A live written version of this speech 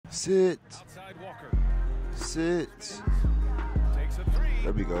Sit. Sit.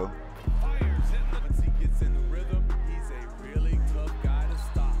 There we go.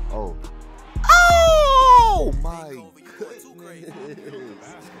 Oh. Oh my goodness.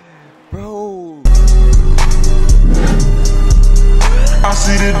 Bro. I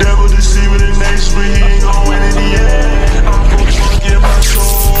see the devil deceiving the nation, but he ain't gon' win in the end. I'm gon' fuck in my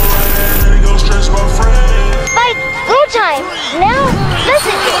soul, and then go stretch my friend. Spike, go time. Now,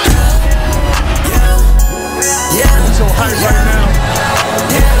 listen. Yeah, I'm so hyped right now.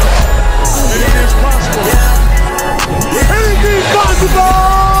 Anything's possible. Anything's possible.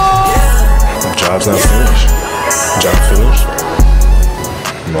 Job's not finished. Job finished?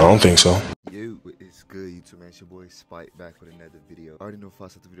 No, I don't think so. Yo, it's good, YouTube, man. It's your boy Spike back with another video. I already know if I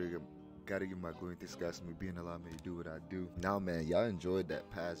start the video, gotta give my going. Thanks guys for me being allowed me to do what I do. Now, man, y'all enjoyed that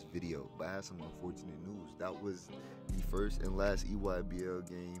past video, but I had some unfortunate news. That was the first and last EYBL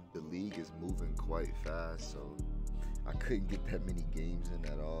game. The league is moving quite fast, so I couldn't get that many games in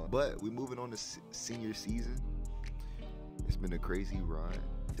at all. But we're moving on to senior season. It's been a crazy ride.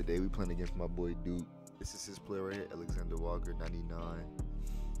 Today we playing against my boy Duke. This is his player right here, Alexander Walker, 99.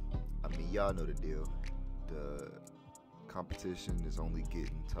 I mean, y'all know the deal. The competition is only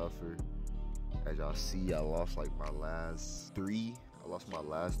getting tougher. As y'all see, I lost like my last three. I lost my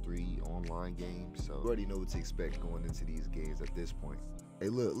last 3 online games, so you already know what to expect going into these games at this point. Hey,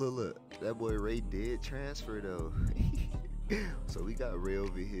 look. That boy Ray did transfer though. So we got Ray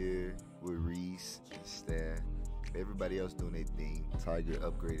over here with Reese and Stan. Everybody else doing their thing. Tiger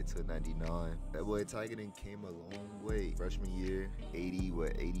upgraded to 99. That boy Tiger then came a long way. Freshman year,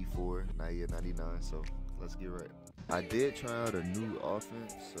 84. Now you're 99, so let's get right. I did try out a new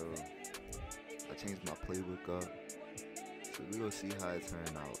offense, so I changed my playbook up. So we're gonna see how it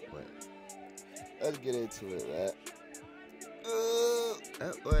turned out, but let's get into it, man.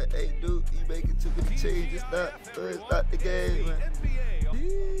 That boy, hey dude, you making too many changes. It's not the game, man.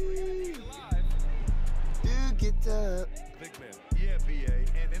 Get up. Big man. Yeah, BA.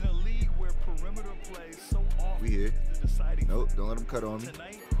 And in a league where perimeter play so often we here. is the deciding Nope, don't let him cut on me.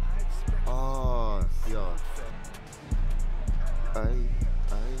 Tonight, Oh, y'all.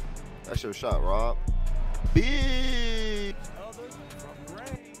 That's your shot, Rob. Big.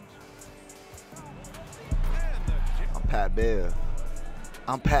 I'm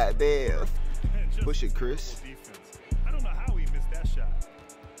Pat Bev. Push it, Chris. I don't know how he missed that shot.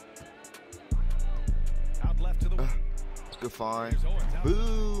 Out left to the wing. Good find.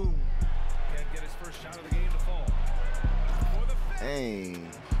 Boom. Can't get his first shot of the game to fall. Dang.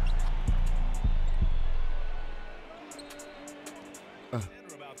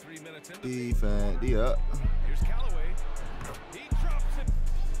 About 3 minutes into Defense. D up. Here's Callaway. He drops it.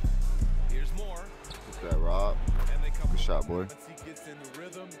 Here's more. Look at that, Rob. And they come. Good shot, boy. Once he gets in the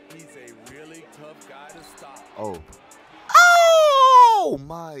rhythm, he's a really tough guy to stop. Oh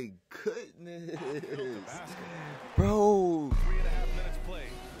my goodness. Bro. 3.5 minutes play.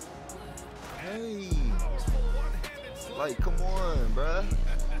 Hey. Like, come on, bruh.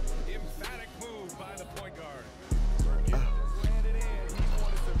 Emphatic move by the point guard.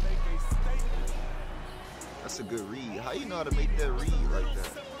 That's a good read. How you know how to make that read like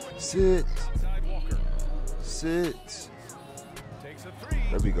that? Sit. Sit.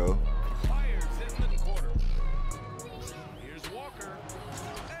 There we go.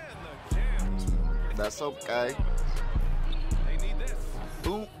 That's okay.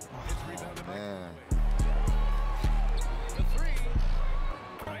 Boom. Oh, man.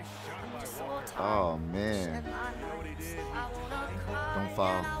 Oh, man. Don't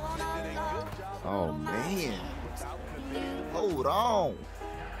foul. Oh, man. Hold on.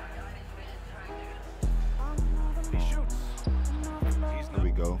 There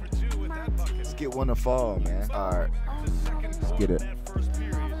we go. Let's get one to fall, man. All right. Let's get it.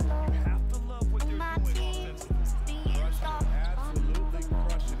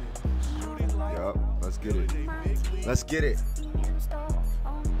 Yup. Let's get it. Let's get it.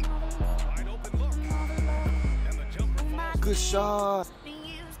 Good shot.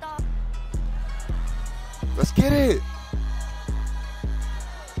 Let's get it.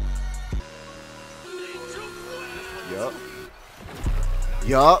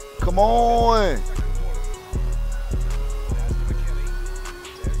 Yup. Come on.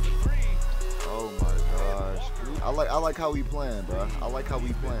 Oh my gosh. I like how we playing, bro. I like how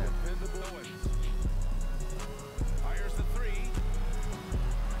we playing.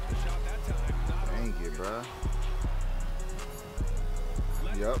 Dang it, bro.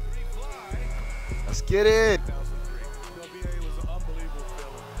 Yep. Let's get it.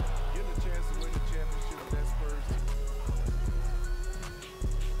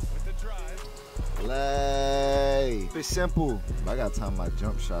 Lay. It's simple. I got time my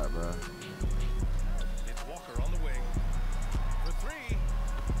jump shot, bro. It's Walker on the wing. For three.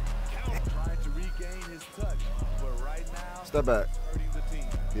 Count. Trying to regain his touch, but right now, Step back. hurting the team.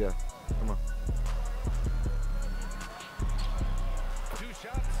 Yeah. Come on. 2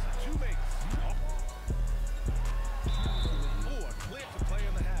 shots, 2 makes. Oh, a clear to play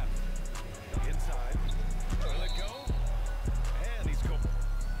in the half. Inside. Will it go? And he's going.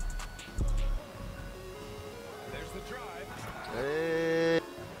 There's the drive. Hey.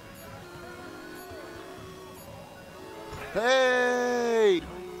 Hey. And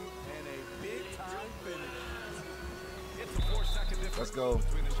a big time finish. It's a 4-second difference. Let's go.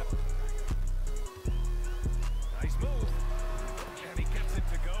 Between the shots. Nice move. And he gets it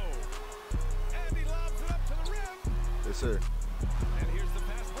to go. And he lobs it up to the rim. Yes, sir. And here's the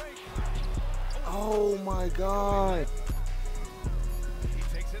fast break. Oh my God. He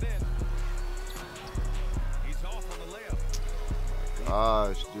takes it in. He's off on the layup.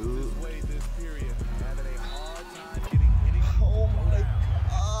 Gosh, dude. Way this period, having a hard time getting any. Oh my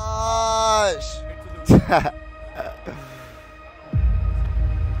gosh.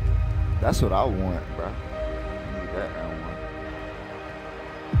 That's what I want, bro. I need that round one.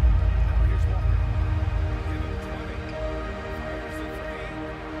 Now here's Walker. Give him 20. Fires it for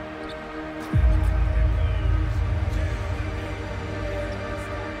 8.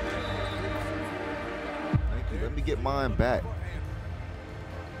 Thank you. Let me get mine back.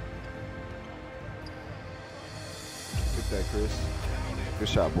 Get that, Chris. Good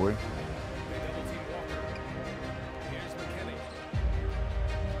shot, boy. They double team Walker. Here's McKinney.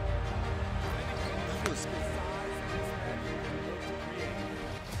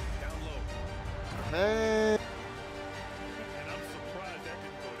 Down low. Hey. And I'm surprised that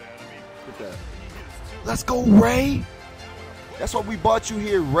didn't go down. I mean, Get that. he hits 2. Let's go, Ray. That's why we bought you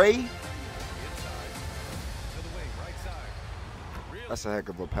here, Ray. Inside. To the wing, right side. Really That's a heck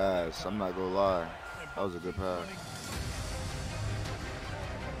of a pass. I'm not gonna lie. That was a good pass.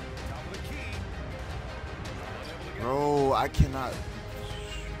 top of the key. Unable to get Bro, I cannot.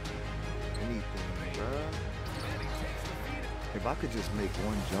 Anything, bro. and he takes the feed. If I could just make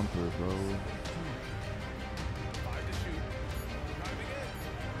one jumper, bro. 5 to shoot. Driving in.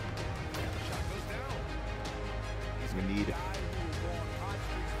 And the shot goes down. He's We need.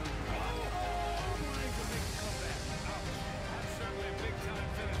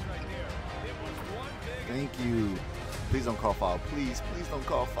 Thank you. Please don't call foul. Please, please don't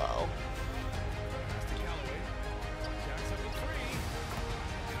call foul.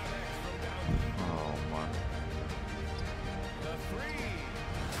 Oh my.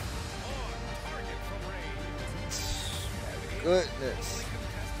 Goodness.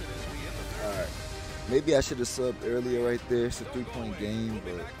 Alright. Maybe I should have subbed earlier right there. It's a 3-point game,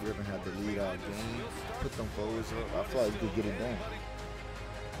 but we haven't had the lead out game. Put them forwards up. I feel like we could get it done.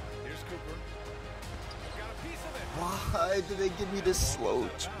 Here's Cooper. Got a piece of it. Why did they give me this slow?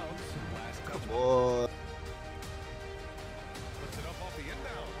 Come on. Puts it up off the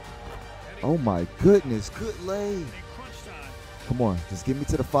inbound. Oh my goodness. Good lay. And he crunched on. Come on. Just get me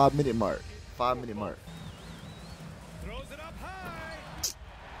to the 5-minute mark. 5-minute mark. Throws it up high.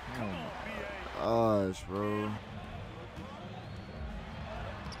 Oh BA. my gosh, bro. And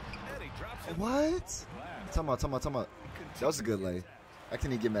he drops it. What? Time out. That was a good lay. I can't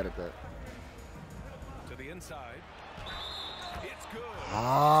even get mad at that. To the inside. It's good.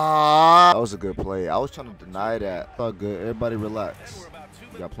 Ah, that was a good play. I was trying to deny that. It's all good. Everybody And relax. we're about 2 You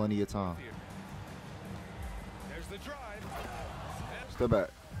minutes got plenty of time. here. There's the drive. And Step back.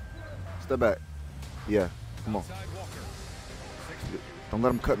 Step back. Yeah. Come on. inside Walker. 6 Don't let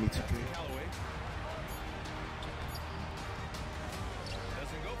them cut me too. Callaway.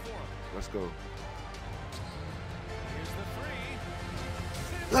 Doesn't go for him. Let's go. Here's the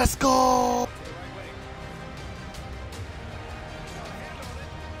 3. Let's go. To the right wing. Hand on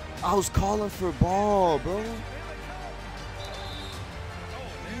it. I was calling for ball, bro. Here they come.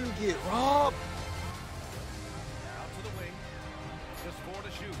 Oh, and You get robbed. out to the wing. Just 4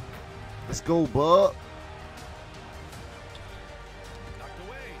 to shoot. Let's go, bub. Knocked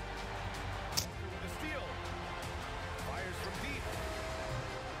away. The steal. Fires from deep.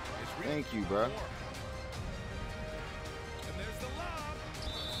 It's Thank you, bro. And there's the lob.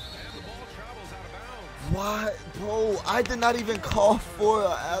 And the ball travels out of bounds. What, bro? I did not even call for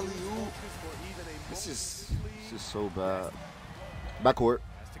an alley-oop. This is so bad. Backcourt.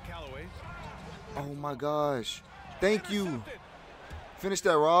 That's to Callaway. Oh my gosh. Thank you. Finish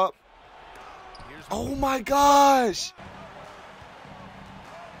that, Rob. Here's Oh my gosh.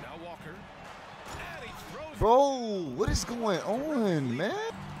 now Walker. And he throws Bro, what is going on, man?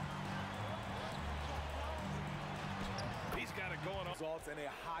 results in a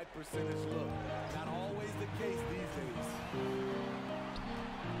high percentage look. Not always the case these days.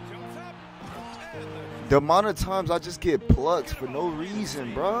 Jumps up. And The amount of times I just get plucked for no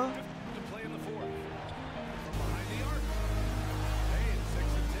reason, bruh. to play in the fourth. From behind the arc. Hey, in 6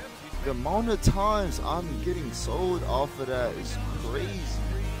 attempts, he's The amount of times I'm getting sold off of that is crazy.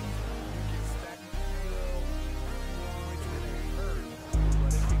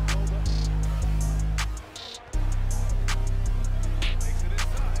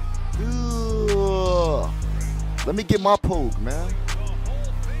 Ugh. Let me get my poke, man.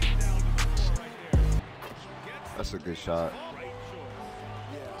 That's a good shot.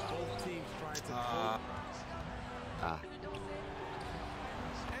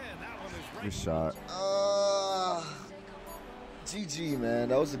 Good shot. GG, man.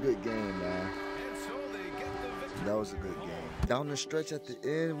 That was a good game, man. That was a good game. Down the stretch at the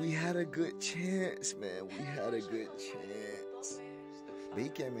end, we had a good chance, man. We had a good chance. But he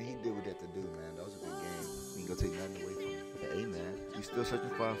came and he did what he had to do, man. That was a good game. We ain't gonna take nothing away from him. But hey, man, we still searching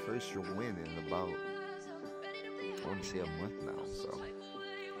for our first win in about, I want to say, a month now. So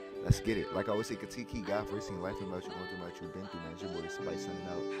let's get it. Like I always say, Katiki, God first thing, life about you, going through what you've been through, man. It's your boy Spizike signing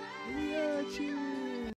out. We got you.